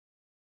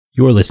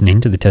You are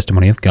listening to the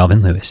testimony of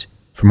Galvin Lewis.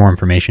 For more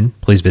information,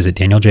 please visit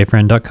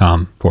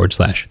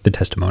danieljfriend.com/the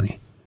testimony.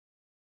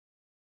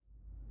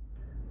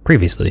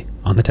 Previously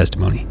on the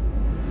testimony.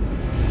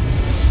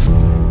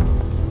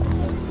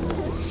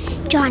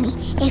 Johnny,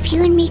 if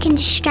you and me can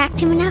distract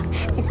him enough,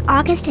 then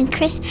August and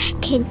Chris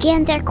can get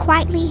in there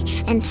quietly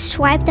and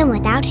swipe them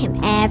without him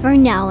ever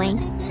knowing.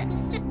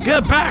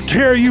 Get back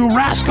here, you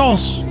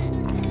rascals!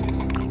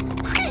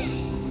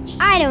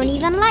 I don't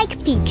even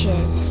like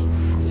peaches.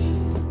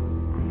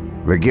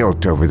 The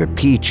guilt over the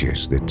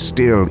peaches that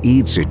still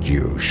eats at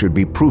you should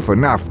be proof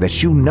enough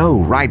that you know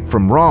right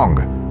from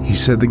wrong. He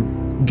said the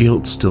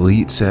guilt still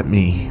eats at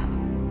me.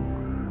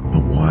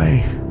 But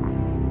why?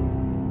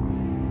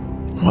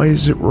 Why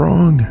is it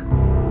wrong?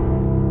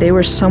 They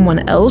were someone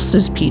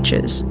else's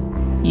peaches.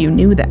 You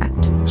knew that.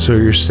 So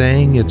you're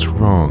saying it's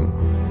wrong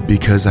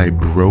because I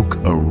broke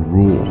a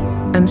rule?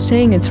 I'm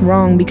saying it's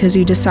wrong because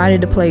you decided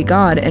to play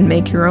God and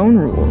make your own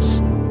rules.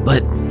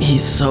 But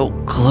he's so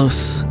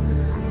close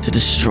to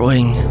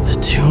destroying the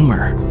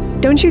tumor.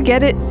 Don't you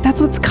get it?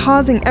 That's what's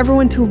causing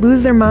everyone to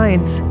lose their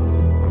minds.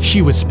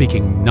 She was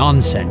speaking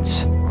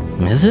nonsense.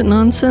 Is it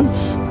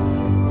nonsense?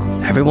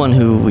 Everyone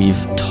who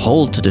we've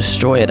told to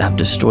destroy it have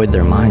destroyed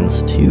their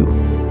minds too.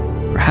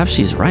 Perhaps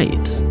she's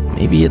right.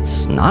 Maybe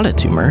it's not a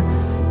tumor,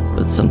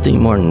 but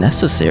something more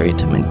necessary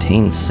to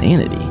maintain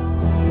sanity.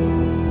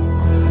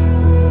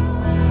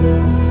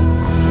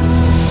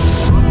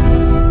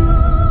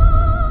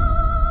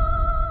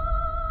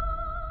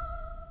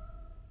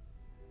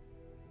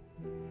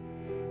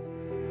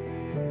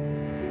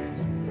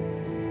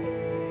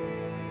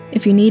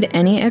 If you need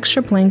any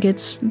extra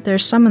blankets,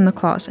 there's some in the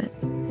closet.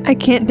 I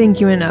can't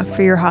thank you enough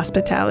for your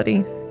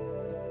hospitality.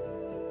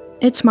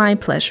 It's my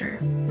pleasure.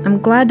 I'm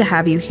glad to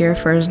have you here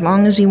for as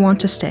long as you want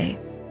to stay.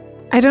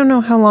 I don't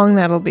know how long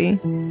that'll be.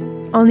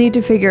 I'll need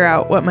to figure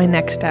out what my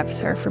next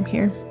steps are from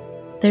here.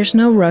 There's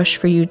no rush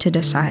for you to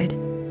decide.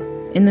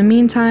 In the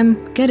meantime,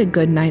 get a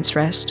good night's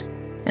rest,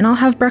 and I'll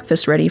have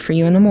breakfast ready for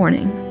you in the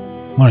morning.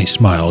 Monty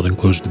smiled and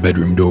closed the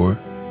bedroom door.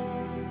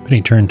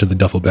 Penny turned to the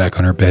duffel bag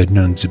on her bed and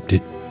unzipped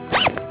it.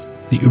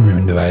 The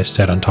Uberman device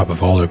sat on top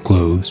of all her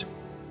clothes.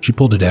 She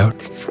pulled it out,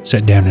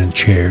 sat down in a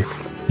chair,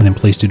 and then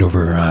placed it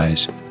over her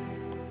eyes.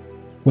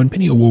 When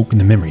Penny awoke in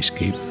the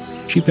memoryscape,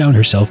 she found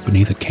herself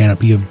beneath a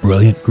canopy of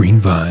brilliant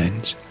green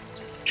vines.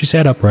 She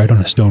sat upright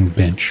on a stone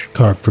bench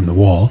carved from the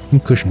wall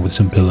and cushioned with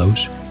some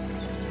pillows.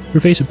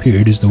 Her face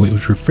appeared as though it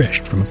was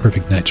refreshed from a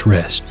perfect night's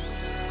rest.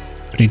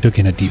 Penny took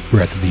in a deep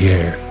breath of the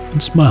air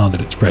and smiled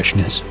at its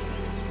freshness.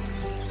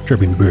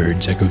 Chirping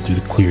birds echoed through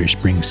the clear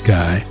spring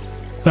sky,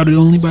 clouded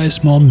only by a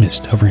small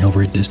mist hovering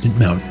over a distant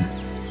mountain.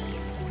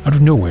 Out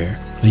of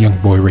nowhere, a young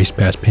boy raced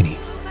past Penny.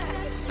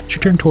 She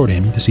turned toward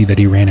him to see that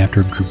he ran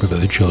after a group of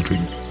other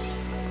children.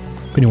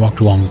 Penny walked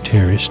along the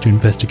terrace to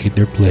investigate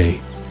their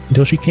play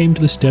until she came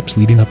to the steps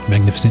leading up the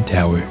magnificent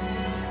tower.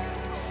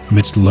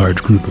 Amidst a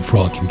large group of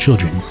frolicking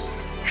children,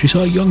 she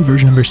saw a young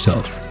version of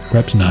herself,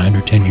 perhaps 9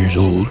 or 10 years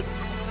old,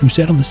 who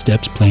sat on the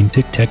steps playing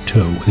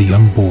tic-tac-toe with a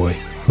young boy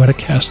who had a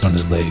cast on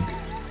his leg.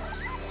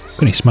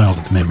 Penny smiled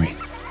at the memory.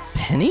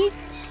 Penny?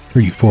 Her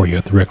euphoria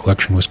at the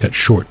recollection was cut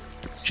short.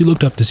 She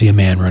looked up to see a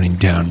man running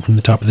down from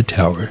the top of the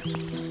tower.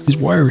 His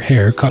wire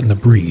hair caught in the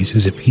breeze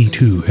as if he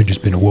too had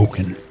just been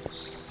awoken.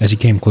 As he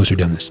came closer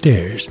down the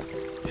stairs,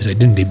 his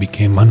identity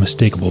became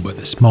unmistakable by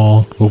the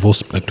small, oval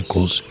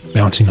spectacles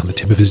bouncing on the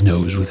tip of his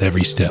nose with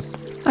every step.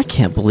 I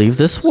can't believe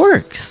this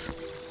works.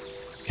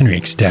 Henry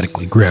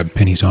ecstatically grabbed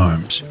Penny's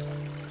arms.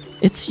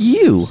 It's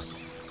you.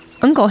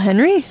 Uncle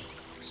Henry?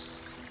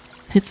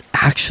 It's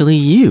actually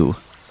you.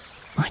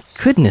 My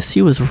goodness,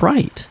 he was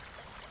right.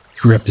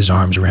 He wrapped his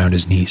arms around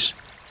his niece,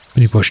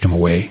 but he pushed him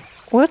away.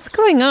 What's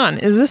going on?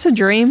 Is this a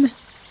dream?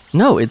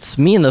 No, it's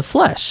me in the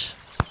flesh.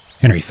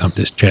 Henry thumped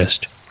his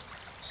chest.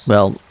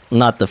 Well,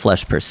 not the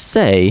flesh per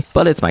se,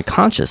 but it's my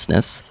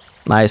consciousness.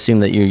 I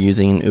assume that you're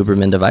using an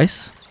Uberman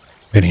device?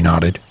 Penny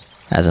nodded.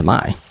 As am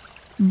I.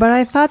 But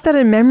I thought that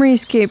a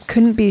memoryscape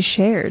couldn't be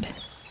shared.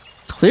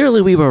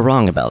 Clearly we were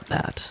wrong about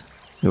that.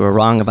 We were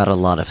wrong about a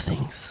lot of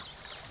things.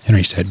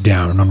 Henry sat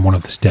down on one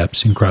of the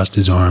steps and crossed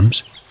his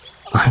arms.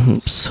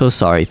 I'm so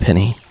sorry,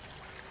 Penny.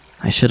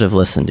 I should have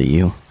listened to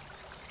you.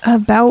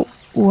 About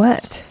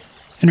what?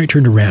 Henry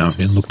turned around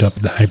and looked up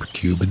at the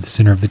hypercube at the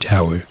center of the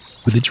tower,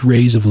 with its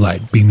rays of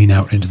light beaming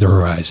out into the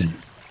horizon.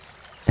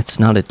 It's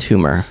not a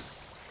tumor.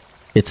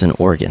 It's an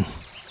organ.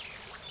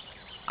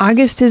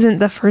 August isn't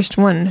the first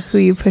one who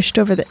you pushed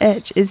over the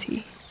edge, is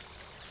he?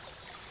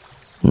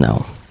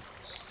 No.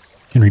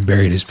 Henry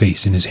buried his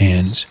face in his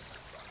hands.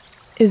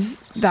 Is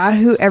that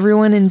who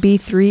everyone in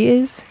B3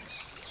 is?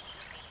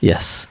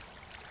 Yes.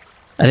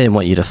 I didn't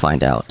want you to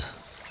find out.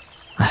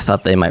 I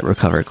thought they might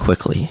recover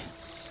quickly.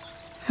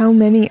 How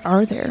many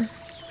are there?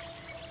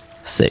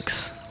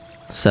 6.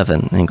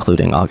 7,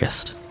 including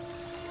August.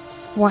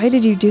 Why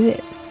did you do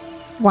it?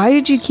 Why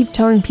did you keep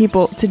telling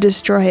people to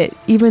destroy it,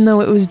 even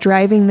though it was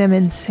driving them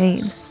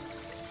insane?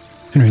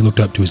 Henry looked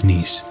up to his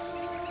niece.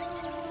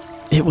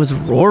 It was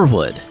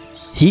Roarwood.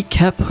 He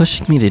kept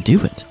pushing me to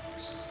do it.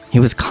 He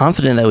was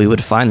confident that we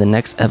would find the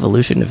next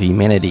evolution of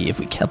humanity if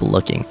we kept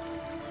looking.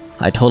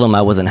 I told him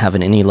I wasn't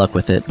having any luck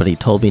with it, but he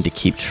told me to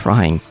keep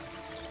trying.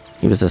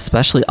 He was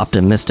especially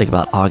optimistic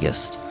about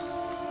August.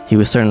 He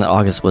was certain that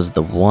August was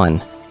the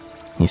one.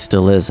 He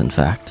still is, in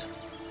fact.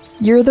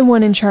 You're the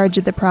one in charge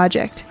of the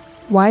project.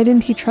 Why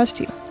didn't he trust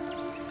you?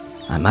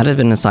 I might have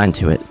been assigned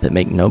to it, but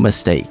make no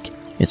mistake,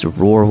 it's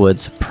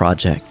Roarwood's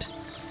project.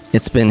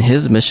 It's been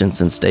his mission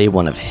since day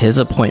one of his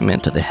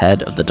appointment to the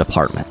head of the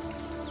department.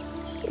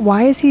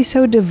 Why is he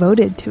so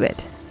devoted to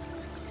it?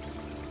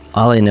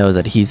 All I know is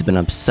that he's been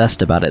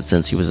obsessed about it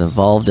since he was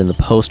involved in the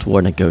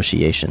post-war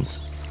negotiations.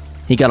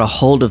 He got a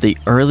hold of the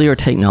earlier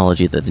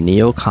technology that the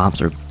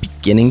Neocomps were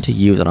beginning to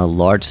use on a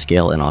large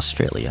scale in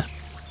Australia.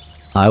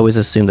 I always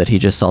assumed that he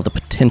just saw the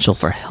potential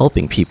for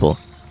helping people,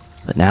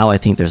 but now I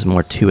think there's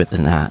more to it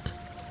than that.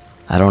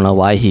 I don't know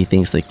why he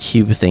thinks the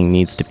cube thing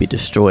needs to be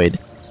destroyed,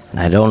 and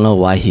I don't know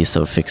why he's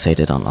so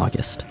fixated on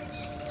August.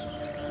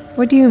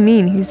 What do you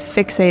mean he's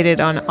fixated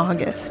on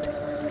August?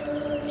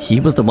 He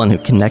was the one who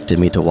connected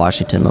me to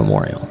Washington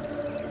Memorial.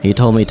 He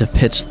told me to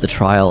pitch the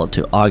trial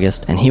to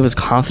August, and he was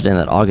confident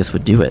that August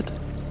would do it,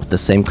 with the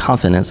same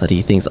confidence that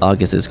he thinks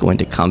August is going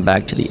to come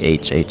back to the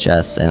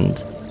HHS,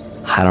 and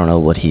I don't know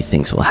what he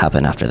thinks will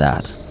happen after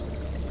that.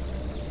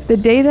 The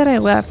day that I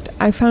left,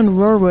 I found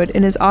Roarwood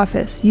in his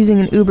office using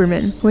an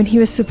Uberman when he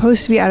was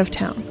supposed to be out of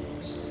town.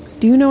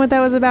 Do you know what that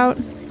was about?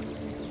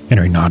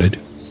 Henry nodded.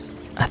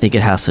 I think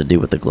it has to do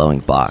with the glowing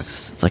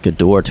box. It's like a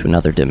door to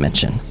another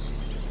dimension.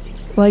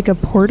 Like a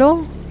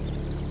portal?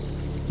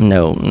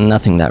 No,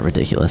 nothing that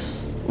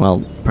ridiculous.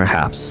 Well,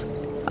 perhaps.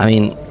 I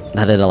mean,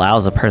 that it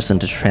allows a person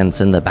to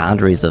transcend the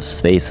boundaries of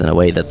space in a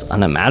way that's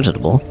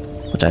unimaginable,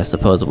 which I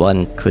suppose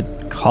one could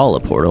call a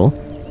portal.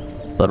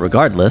 But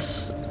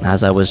regardless,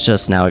 as I was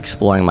just now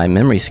exploring my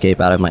memoryscape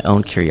out of my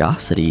own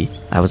curiosity,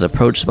 I was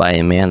approached by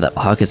a man that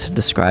August had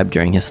described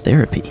during his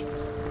therapy.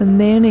 The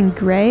man in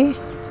gray?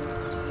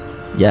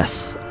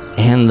 Yes,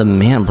 and the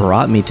man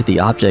brought me to the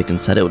object and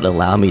said it would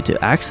allow me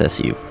to access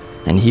you.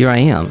 And here I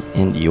am,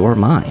 in your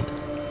mind.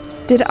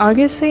 Did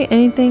August say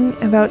anything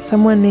about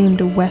someone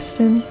named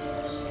Weston?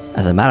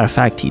 As a matter of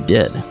fact, he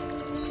did.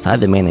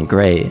 Beside the man in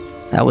gray,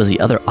 that was the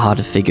other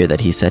odd figure that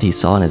he said he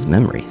saw in his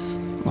memories.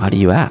 Why do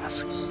you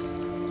ask?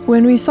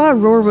 When we saw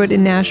Roarwood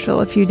in Nashville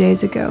a few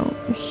days ago,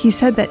 he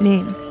said that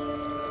name.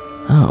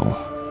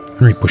 Oh.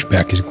 Henry pushed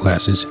back his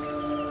glasses.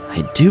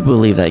 I do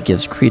believe that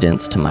gives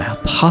credence to my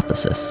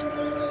hypothesis.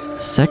 The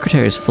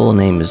secretary's full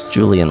name is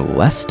Julian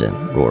Weston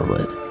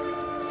Roarwood.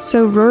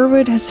 So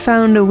Roarwood has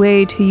found a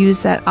way to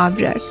use that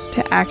object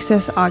to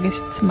access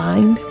August's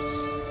mind?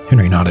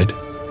 Henry nodded.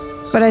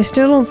 But I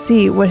still don't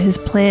see what his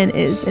plan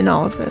is in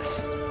all of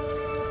this.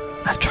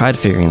 I've tried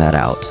figuring that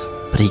out,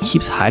 but he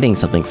keeps hiding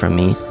something from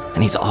me,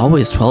 and he's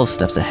always 12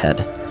 steps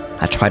ahead.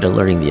 I tried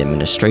alerting the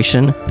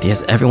administration, but he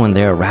has everyone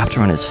there wrapped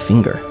around his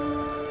finger.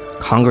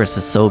 Congress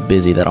is so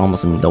busy that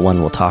almost no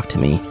one will talk to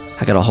me.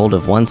 I got a hold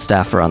of one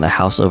staffer on the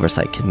House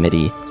Oversight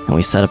Committee, and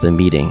we set up a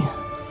meeting.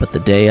 But the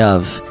day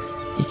of,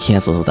 he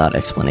canceled without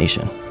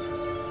explanation.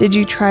 Did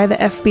you try the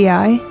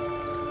FBI?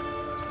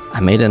 I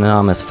made an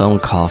anonymous phone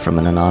call from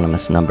an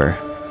anonymous number.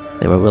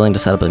 They were willing to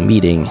set up a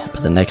meeting,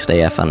 but the next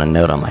day I found a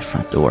note on my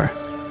front door.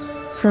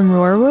 From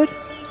Roarwood?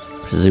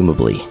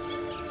 Presumably.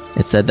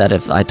 It said that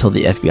if I told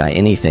the FBI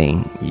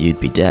anything, you'd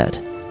be dead.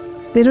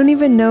 They don't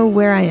even know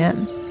where I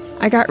am.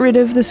 I got rid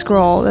of the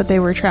scroll that they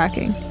were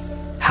tracking.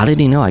 How did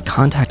he know I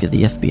contacted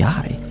the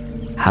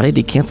FBI? How did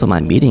he cancel my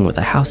meeting with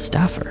the House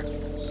staffer?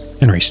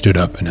 Henry stood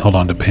up and held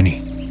on to Penny.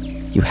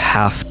 You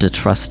have to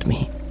trust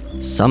me.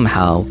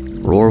 Somehow,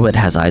 Roarwood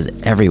has eyes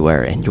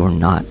everywhere and you're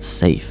not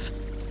safe.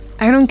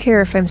 I don't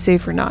care if I'm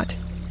safe or not.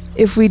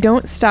 If we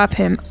don't stop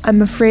him,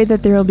 I'm afraid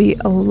that there'll be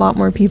a lot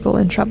more people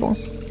in trouble.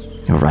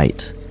 You're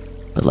right.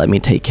 But let me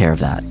take care of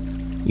that.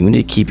 You need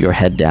to keep your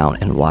head down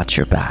and watch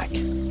your back.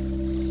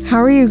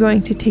 How are you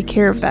going to take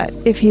care of that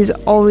if he's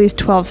always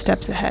 12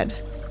 steps ahead?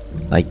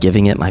 By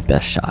giving it my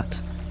best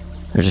shot.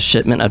 There's a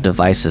shipment of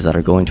devices that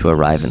are going to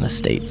arrive in the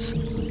States.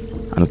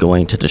 I'm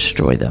going to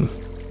destroy them.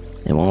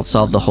 It won't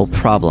solve the whole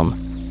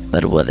problem,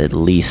 but it would at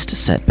least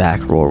set back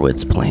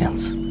Roarwood's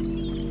plans.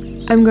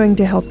 I'm going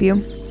to help you.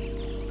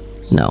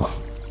 No.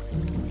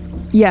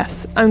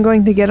 Yes, I'm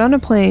going to get on a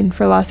plane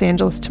for Los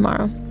Angeles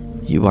tomorrow.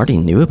 You already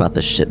knew about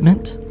the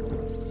shipment?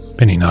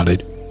 Penny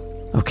nodded.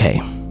 Okay,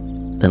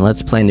 then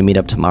let's plan to meet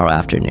up tomorrow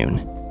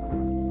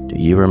afternoon. Do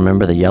you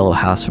remember the yellow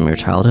house from your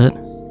childhood?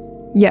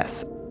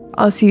 Yes,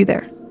 I'll see you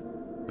there.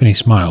 Penny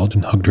smiled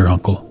and hugged her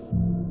uncle.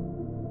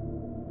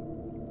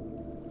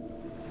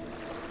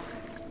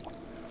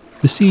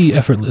 The sea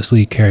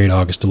effortlessly carried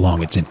August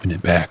along its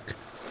infinite back.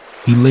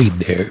 He laid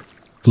there,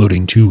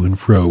 floating to and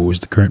fro as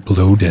the current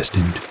below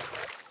destined.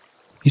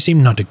 He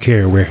seemed not to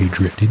care where he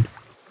drifted.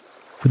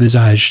 With his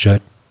eyes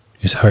shut,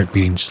 his heart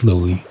beating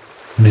slowly,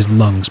 and his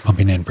lungs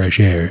pumping in fresh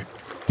air,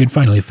 he had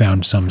finally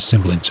found some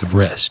semblance of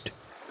rest.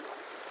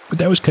 But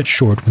that was cut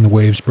short when the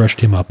waves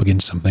brushed him up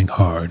against something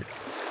hard.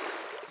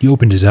 He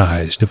opened his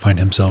eyes to find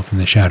himself in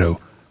the shadow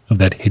of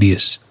that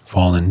hideous,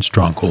 fallen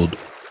stronghold.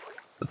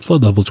 The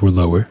flood levels were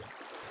lower,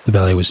 The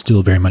valley was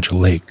still very much a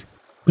lake,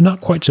 but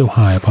not quite so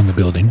high upon the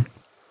building.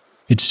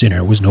 Its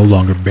center was no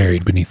longer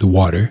buried beneath the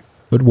water,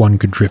 but one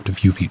could drift a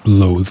few feet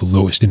below the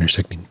lowest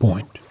intersecting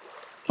point.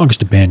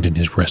 August abandoned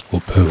his restful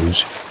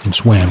pose and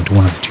swam to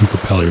one of the two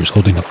propellers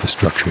holding up the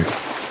structure.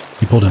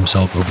 He pulled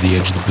himself over the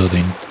edge of the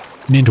building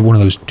and into one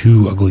of those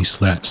two ugly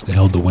slats that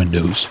held the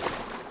windows.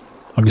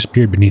 August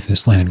peered beneath the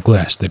slanted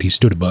glass that he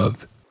stood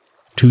above.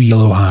 Two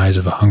yellow eyes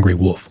of a hungry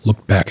wolf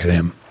looked back at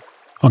him.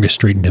 August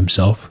straightened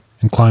himself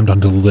and climbed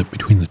onto the lip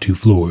between the two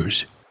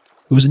floors.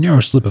 It was a narrow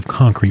slip of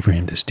concrete for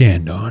him to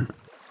stand on,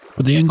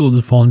 but the angle of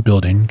the fallen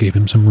building gave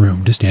him some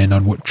room to stand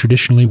on what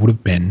traditionally would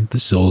have been the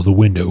sill of the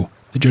window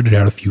that jutted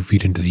out a few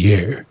feet into the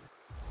air.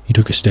 He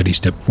took a steady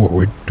step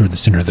forward toward the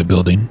center of the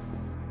building.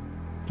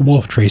 The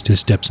wolf traced his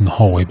steps in the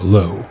hallway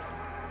below.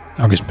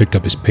 August picked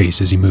up his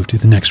pace as he moved to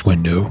the next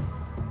window,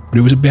 but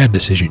it was a bad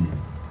decision.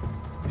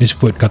 His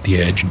foot caught the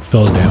edge and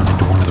fell down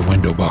into one of the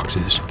window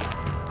boxes.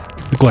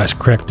 The glass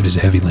cracked at his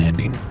heavy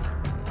landing.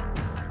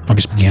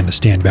 August began to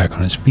stand back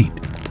on his feet,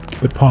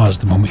 but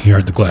paused the moment he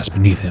heard the glass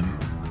beneath him.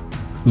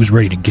 He was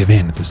ready to give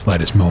in at the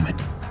slightest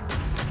moment.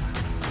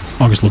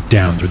 August looked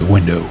down through the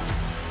window.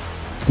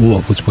 The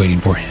wolf was waiting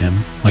for him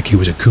like he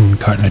was a coon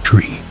caught in a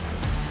tree.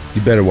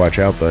 You better watch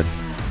out, bud.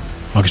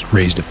 August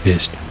raised a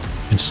fist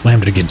and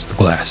slammed it against the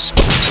glass.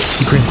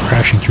 He came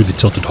crashing through the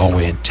tilted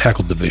hallway and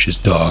tackled the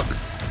vicious dog.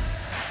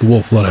 The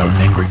wolf let out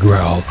an angry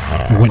growl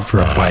and went for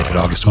a bite at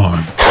August's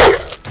arm.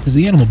 As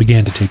the animal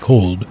began to take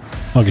hold,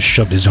 August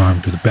shoved his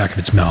arm through the back of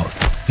its mouth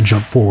and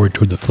jumped forward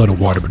toward the flood of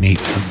water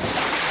beneath him.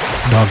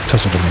 The dog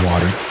tussled in the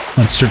water,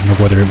 uncertain of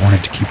whether it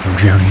wanted to keep from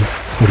drowning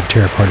or to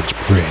tear apart its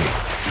prey.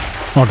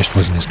 August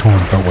wasn't as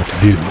torn about what to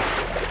do.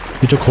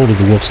 He took hold of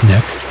the wolf's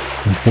neck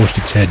and forced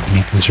its head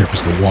beneath the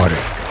surface of the water.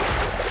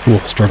 The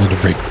wolf struggled to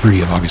break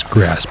free of August's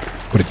grasp,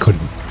 but it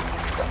couldn't.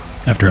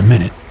 After a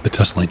minute, the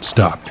tussling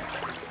stopped.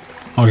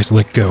 August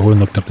let go and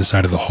looked up the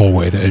side of the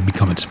hallway that had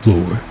become its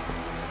floor.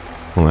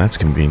 Well, that's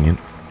convenient.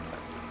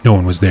 No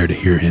one was there to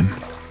hear him.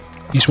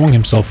 He swung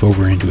himself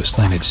over into a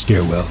slanted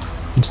stairwell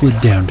and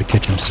slid down to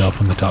catch himself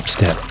on the top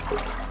step,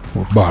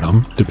 or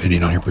bottom,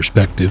 depending on your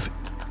perspective,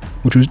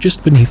 which was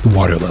just beneath the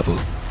water level.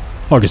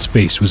 August's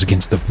face was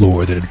against the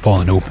floor that had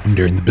fallen open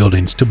during the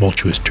building's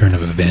tumultuous turn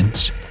of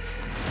events.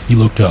 He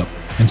looked up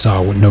and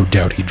saw what no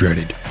doubt he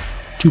dreaded.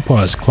 Two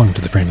paws clung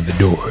to the frame of the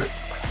door.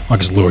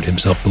 August lowered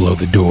himself below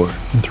the door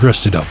and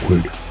thrust it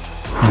upward.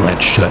 The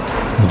latch shut,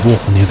 and the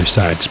wolf on the other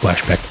side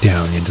splashed back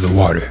down into the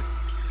water.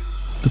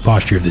 The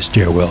posture of the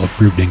stairwell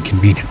proved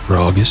inconvenient for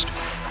August,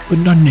 but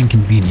not an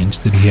inconvenience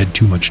that he had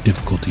too much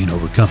difficulty in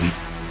overcoming.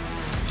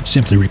 It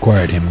simply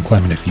required him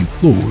climbing a few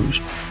floors,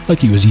 like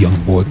he was a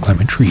young boy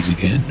climbing trees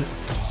again.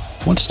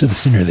 Once to the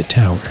center of the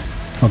tower,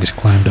 August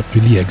climbed up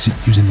through the exit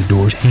using the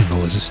door's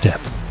handle as a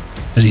step.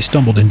 As he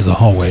stumbled into the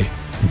hallway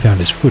and found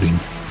his footing,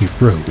 he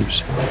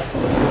froze.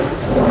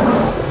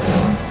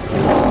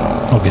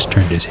 August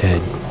turned his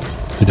head.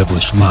 The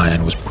devilish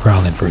lion was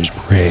prowling for his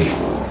prey,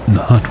 and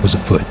the hunt was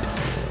afoot.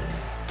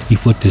 He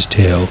flicked his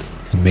tail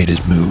and made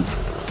his move.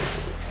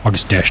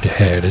 August dashed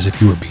ahead as if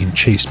he were being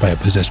chased by a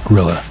possessed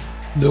gorilla,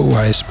 though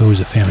I suppose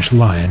a famished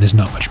lion is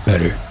not much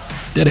better.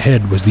 Dead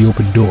ahead was the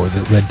open door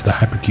that led to the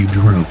hypercube's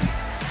room.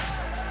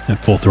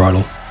 At full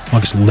throttle,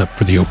 August leapt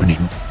for the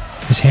opening.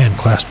 His hand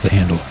clasped the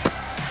handle.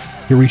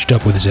 He reached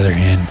up with his other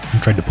hand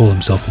and tried to pull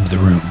himself into the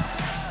room,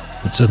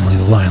 but suddenly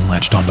the lion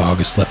latched onto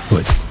August's left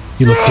foot.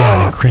 He looked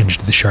down and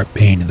cringed at the sharp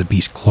pain of the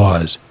beast's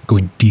claws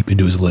going deep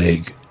into his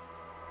leg.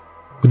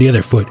 With the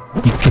other foot,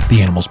 he kicked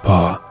the animal's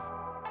paw.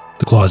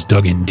 The claws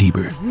dug in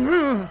deeper.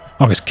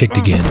 August kicked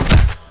again,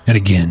 and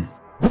again.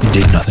 It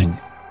did nothing.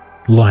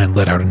 The lion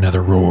let out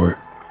another roar.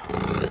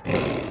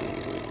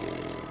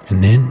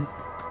 And then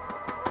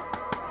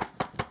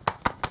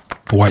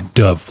a white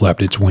dove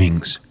flapped its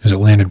wings as it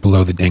landed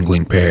below the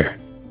dangling pair.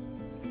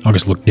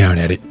 August looked down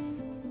at it.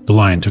 The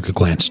lion took a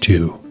glance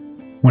too.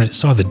 When it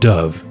saw the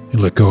dove, it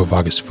let go of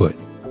August's foot.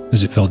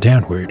 As it fell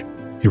downward,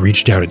 it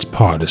reached out its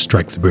paw to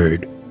strike the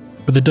bird.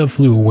 But the dove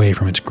flew away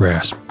from its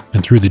grasp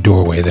and through the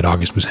doorway that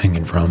August was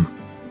hanging from.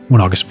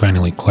 When August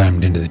finally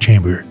climbed into the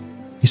chamber,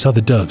 he saw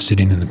the dove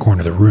sitting in the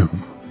corner of the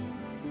room.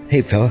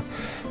 Hey, fella.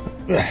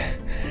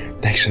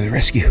 Thanks for the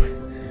rescue.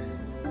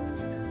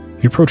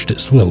 He approached it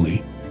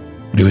slowly,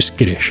 but it was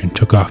skittish and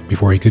took off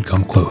before he could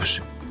come close.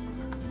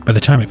 By the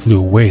time it flew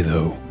away,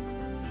 though,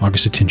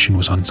 August's attention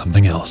was on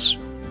something else.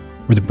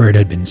 Where the bird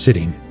had been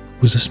sitting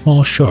was a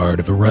small shard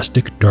of a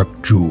rustic,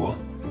 dark jewel.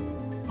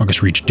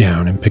 August reached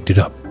down and picked it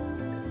up.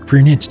 For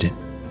an instant,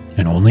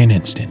 and only an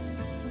instant,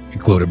 it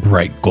glowed a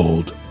bright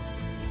gold.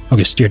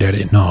 August stared at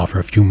it in awe for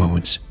a few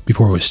moments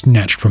before it was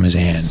snatched from his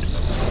hand.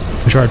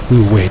 The shard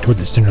flew away toward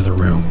the center of the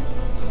room.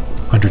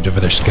 Hundreds of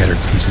other scattered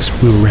pieces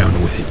flew around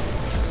with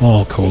it,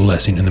 all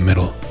coalescing in the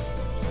middle.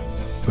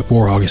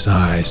 Before August's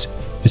eyes,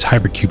 his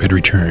hypercube had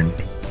returned.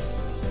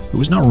 It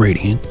was not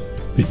radiant,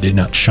 it did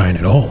not shine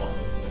at all,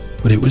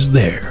 but it was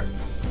there.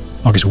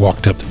 August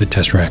walked up to the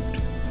tesseract.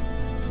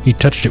 He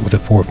touched it with a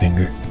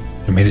forefinger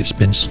and made it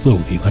spin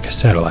slowly like a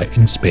satellite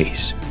in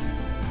space.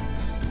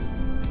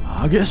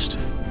 August?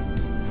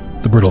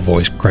 The brittle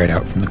voice cried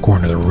out from the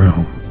corner of the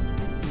room.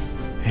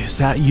 Is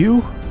that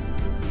you?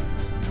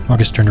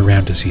 August turned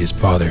around to see his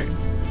father,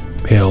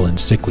 pale and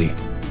sickly,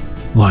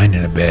 lying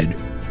in a bed.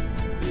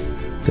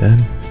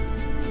 Dad?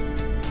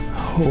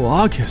 Oh,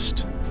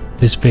 August.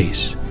 His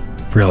face,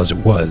 frail as it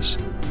was,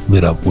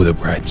 lit up with a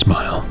bright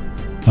smile.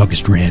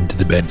 August ran to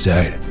the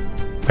bedside.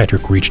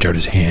 Patrick reached out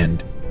his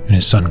hand, and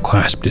his son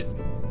clasped it.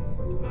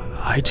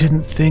 I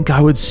didn't think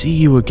I would see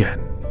you again.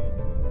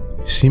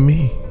 See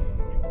me?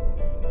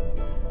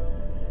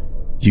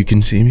 You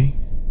can see me?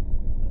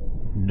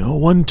 No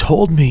one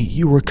told me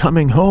you were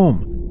coming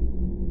home.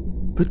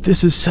 But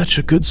this is such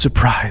a good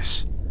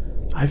surprise.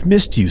 I've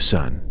missed you,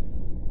 son.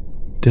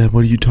 Dad,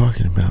 what are you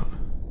talking about?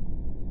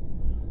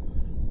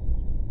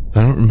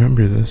 I don't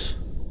remember this.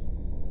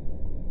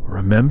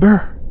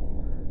 Remember?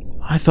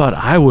 I thought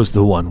I was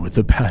the one with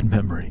the bad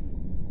memory.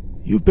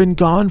 You've been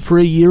gone for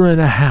 1.5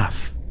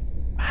 years.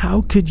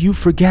 How could you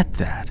forget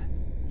that?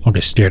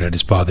 August stared at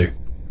his father.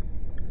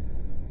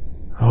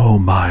 Oh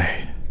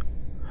my.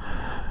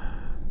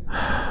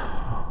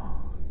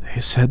 They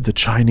said the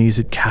Chinese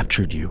had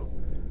captured you.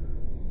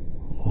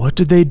 What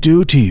did they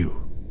do to you?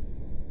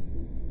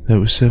 That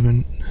was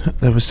 7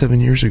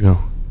 years ago.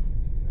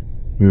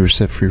 We were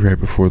set free right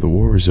before the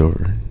war was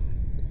over.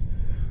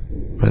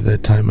 By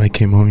that time I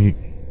came home,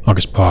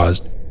 August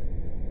paused.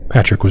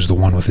 Patrick was the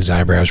one with his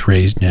eyebrows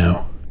raised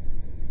now.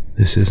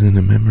 This isn't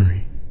a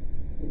memory.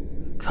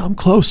 Come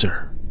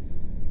closer.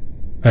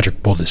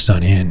 Patrick pulled his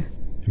son in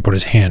and put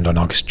his hand on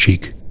August's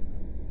cheek.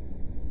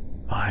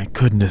 My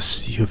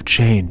goodness, you've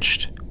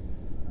changed.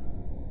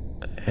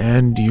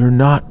 And you're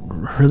not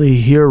really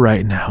here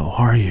right now,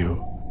 are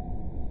you?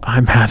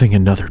 I'm having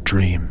another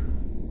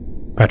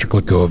dream. Patrick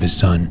let go of his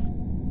son.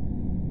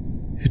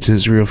 It's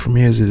as real for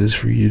me as it is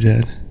for you,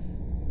 Dad.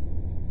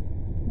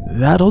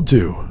 That'll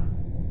do.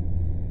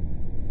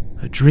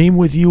 A dream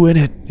with you in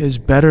it is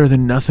better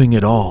than nothing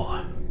at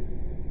all.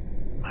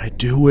 I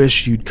do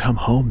wish you'd come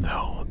home,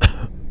 though.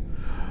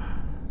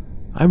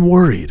 I'm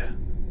worried.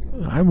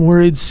 I'm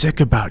worried sick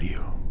about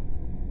you.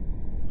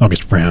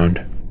 August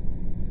frowned.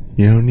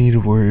 You don't need to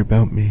worry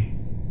about me.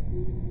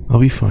 I'll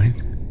be fine.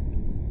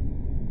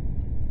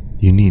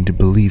 You need to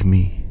believe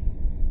me.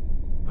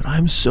 But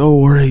I'm so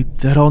worried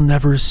that I'll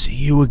never see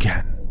you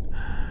again.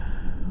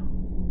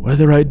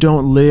 Whether I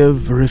don't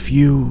live or if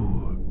you...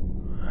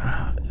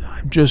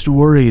 I'm just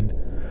worried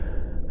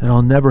that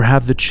I'll never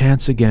have the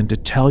chance again to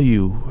tell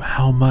you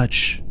how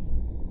much...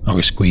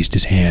 August squeezed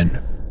his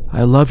hand.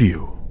 I love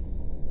you.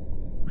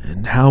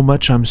 And how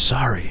much I'm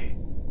sorry.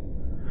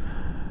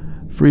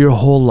 For your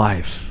whole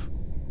life,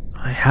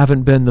 I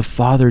haven't been the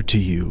father to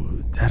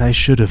you that I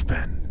should have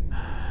been.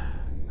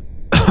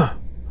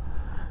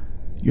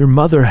 Your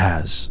mother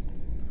has,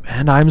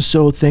 and I'm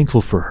so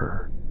thankful for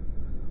her.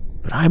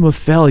 But I'm a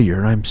failure,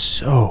 and I'm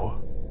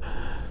so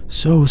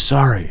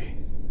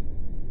sorry.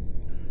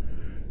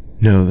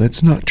 No,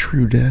 that's not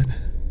true, Dad.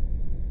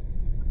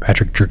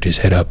 Patrick jerked his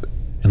head up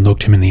and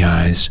looked him in the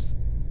eyes.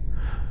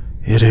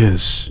 It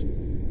is.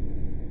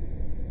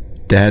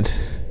 Dad?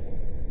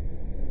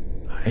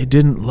 I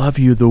didn't love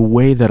you the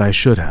way that I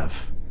should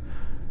have.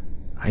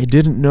 I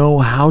didn't know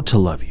how to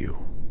love you.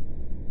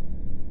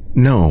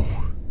 No.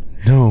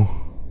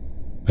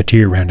 A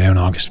tear ran down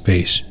August's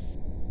face.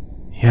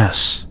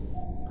 Yes.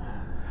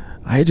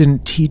 I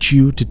didn't teach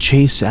you to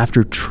chase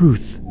after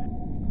truth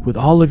with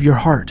all of your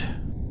heart.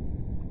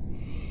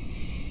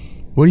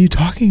 What are you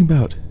talking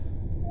about?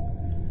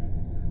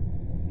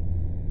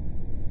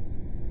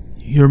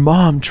 Your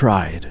mom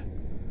tried.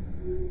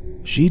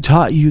 She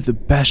taught you the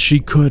best she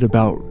could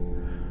about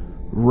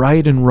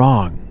right and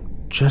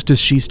wrong, just as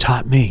she's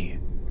taught me.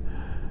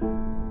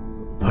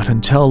 But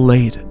until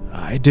late,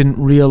 I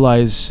didn't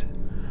realize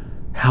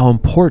how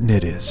important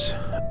it is.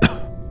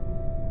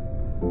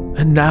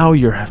 And now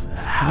you're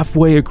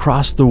halfway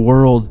across the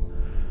world,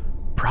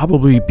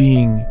 probably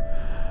being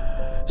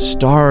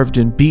starved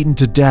and beaten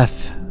to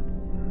death,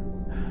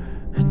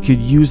 and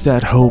could use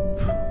that hope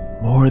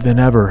more than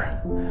ever,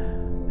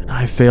 and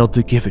I failed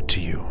to give it to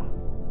you.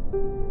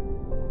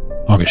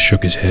 August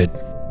shook his head.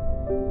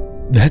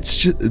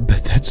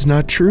 That's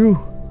not true.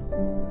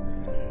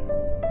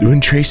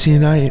 When Tracy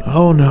and I...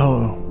 Oh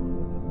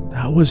no,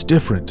 that was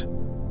different.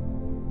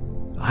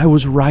 I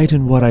was right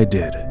in what I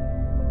did,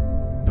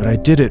 but I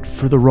did it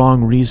for the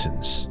wrong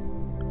reasons.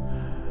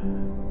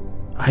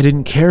 I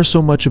didn't care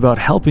so much about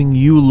helping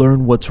you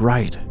learn what's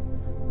right.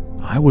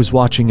 I was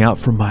watching out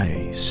for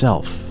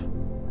myself.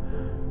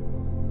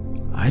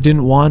 I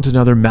didn't want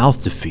another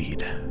mouth to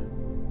feed.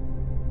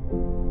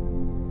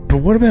 But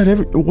what about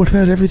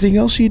everything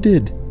else you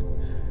did?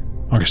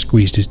 August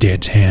squeezed his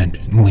dad's hand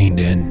and leaned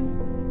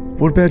in.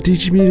 What about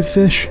teaching me to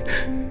fish?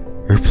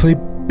 Or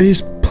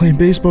playing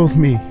baseball with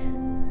me?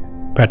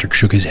 Patrick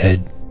shook his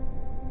head.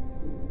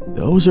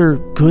 Those are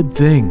good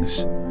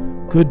things,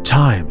 good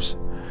times.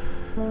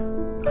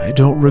 I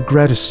don't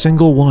regret a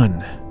single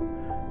one,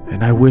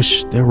 and I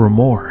wish there were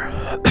more.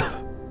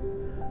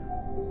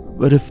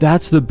 But if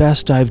that's the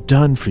best I've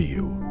done for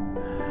you,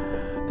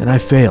 then I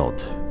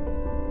failed.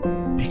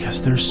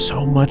 Because there's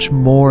so much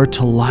more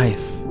to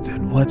life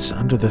than what's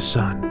under the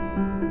sun.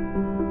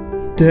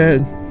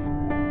 Dad,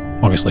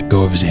 August let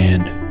go of his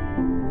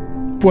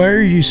hand. why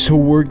are you so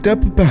worked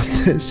up about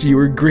this? You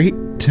were great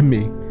to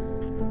me.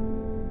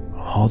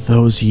 All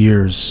those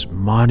years,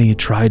 Monty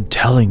tried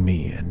telling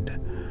me, and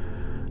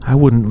I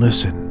wouldn't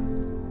listen.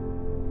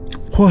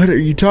 What are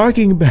you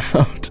talking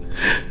about?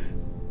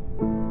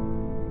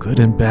 Good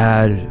and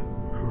bad,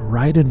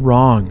 right and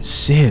wrong,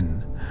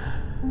 sin.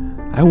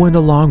 I went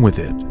along with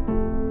it,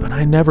 but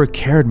I never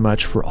cared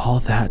much for all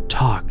that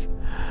talk.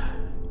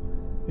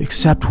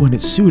 Except when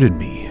it suited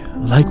me,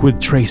 like with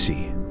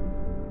Tracy.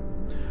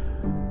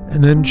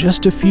 And then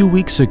just a few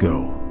weeks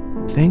ago,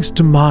 thanks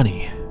to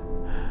Monty,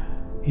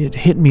 it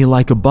hit me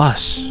like a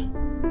bus.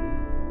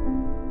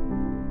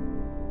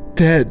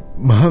 Dad,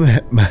 Mom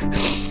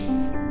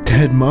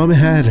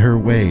had her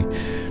way,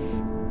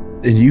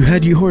 and you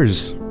had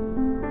yours.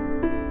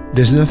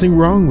 There's nothing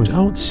wrong with...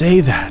 Don't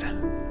say that.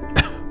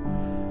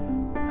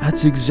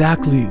 That's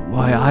exactly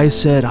why I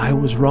said I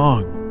was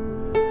wrong.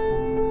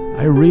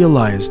 I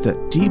realized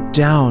that deep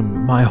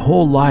down my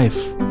whole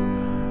life,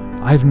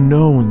 I've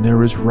known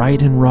there is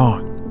right and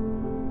wrong.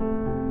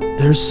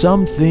 There's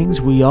some things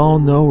we all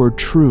know are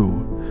true,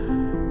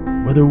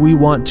 whether we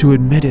want to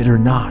admit it or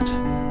not.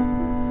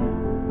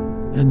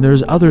 And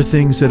there's other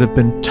things that have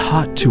been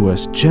taught to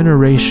us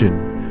generation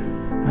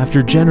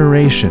after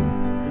generation,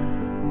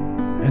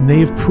 and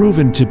they've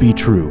proven to be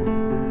true.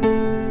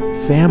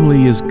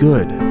 Family is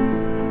good.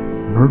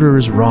 Murder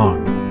is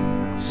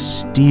wrong.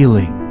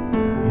 Stealing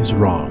is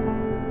wrong.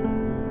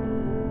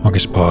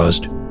 August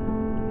paused.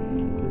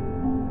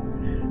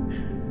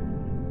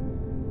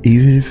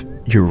 Even if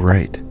you're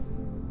right,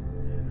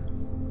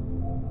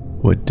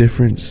 what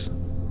difference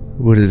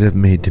would it have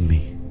made to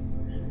me?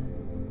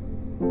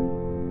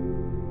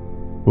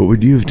 What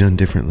would you have done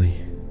differently?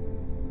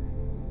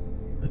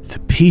 But the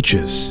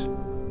peaches.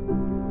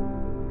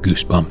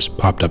 Goosebumps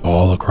popped up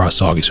all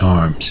across August's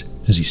arms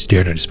as he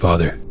stared at his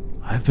father.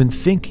 I've been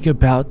thinking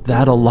about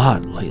that a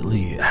lot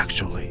lately,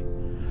 actually.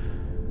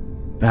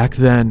 Back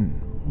then,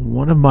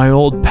 one of my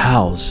old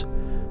pals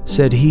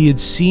said he had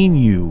seen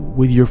you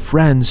with your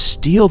friends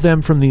steal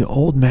them from the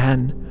old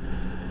man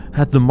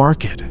at the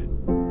market.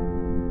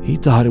 He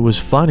thought it was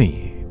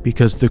funny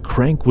because the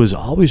crank was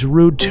always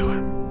rude to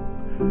him.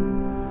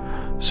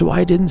 So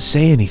I didn't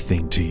say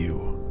anything to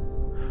you.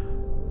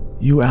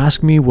 You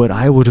asked me what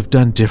I would have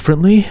done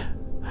differently?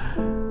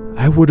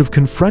 I would have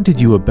confronted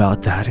you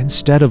about that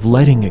instead of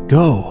letting it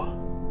go.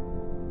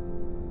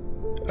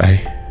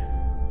 I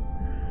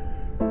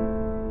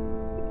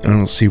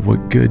don't see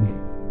what good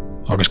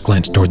August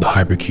glanced toward the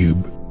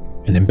hypercube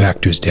and then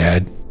back to his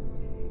dad.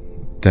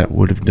 that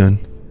would have done.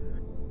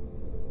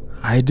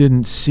 I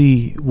didn't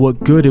see what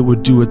good it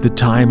would do at the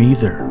time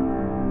either.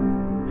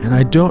 And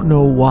I don't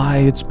know why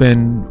it's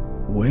been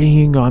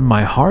weighing on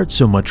my heart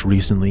so much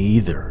recently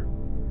either.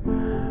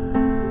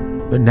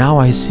 But now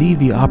I see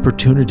the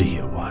opportunity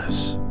it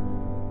was.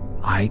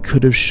 I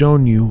could have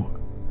shown you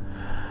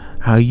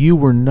how you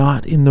were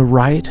not in the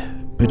right,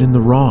 but in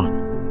the wrong.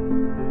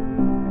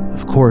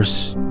 Of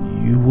course,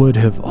 you would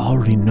have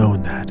already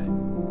known that.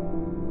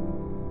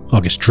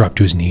 August dropped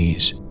to his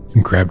knees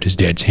and grabbed his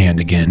dad's hand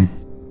again.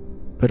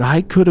 But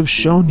I could have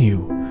shown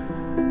you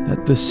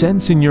that the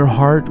sense in your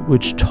heart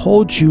which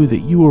told you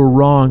that you were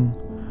wrong,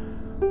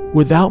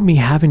 without me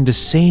having to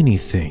say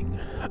anything,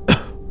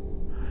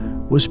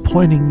 was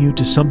pointing you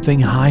to something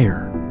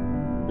higher.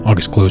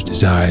 August closed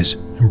his eyes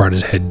and brought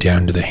his head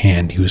down to the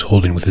hand he was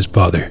holding with his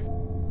father.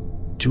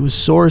 To a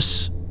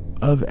source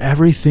of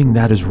everything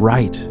that is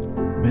right,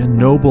 and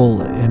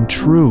noble, and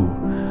true,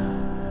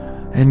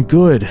 and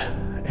good,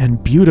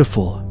 and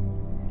beautiful.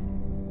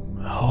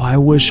 Oh, I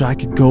wish I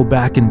could go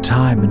back in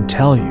time and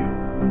tell you.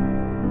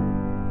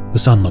 The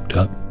son looked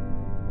up,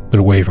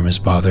 but away from his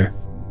father.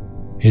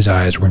 His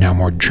eyes were now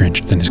more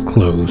drenched than his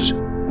clothes.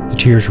 The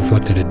tears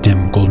reflected a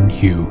dim golden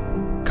hue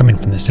coming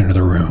from the center of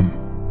the room.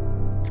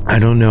 I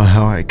don't know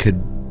how I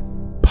could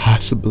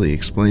possibly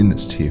explain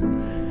this to you,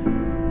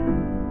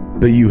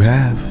 but you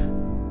have.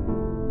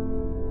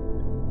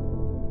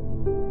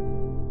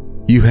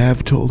 You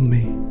have told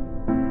me.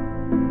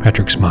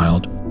 Patrick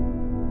smiled.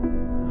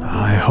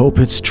 I hope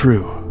it's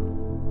true.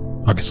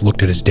 August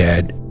looked at his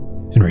dad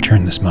and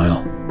returned the smile.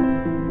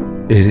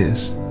 It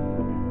is.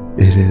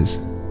 It is,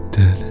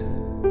 Dad.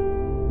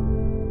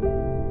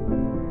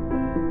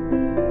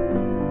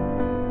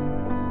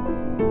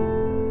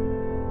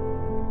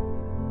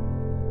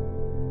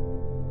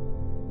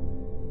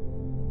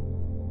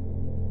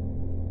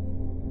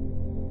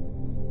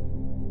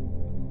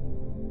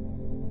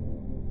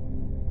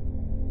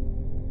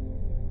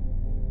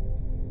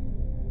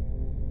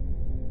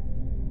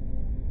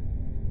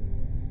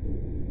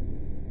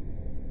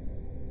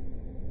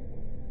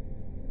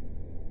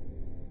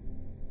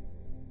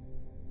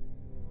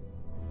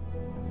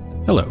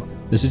 Hello,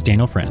 this is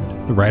Daniel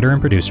Friend, the writer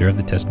and producer of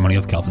The Testimony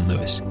of Calvin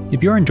Lewis.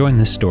 If you are enjoying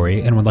this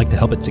story and would like to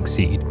help it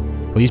succeed,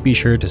 please be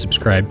sure to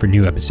subscribe for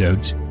new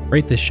episodes,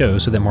 rate this show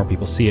so that more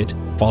people see it,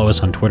 follow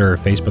us on Twitter or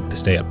Facebook to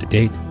stay up to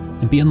date,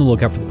 and be on the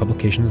lookout for the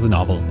publication of the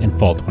novel in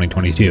fall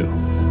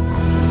 2022.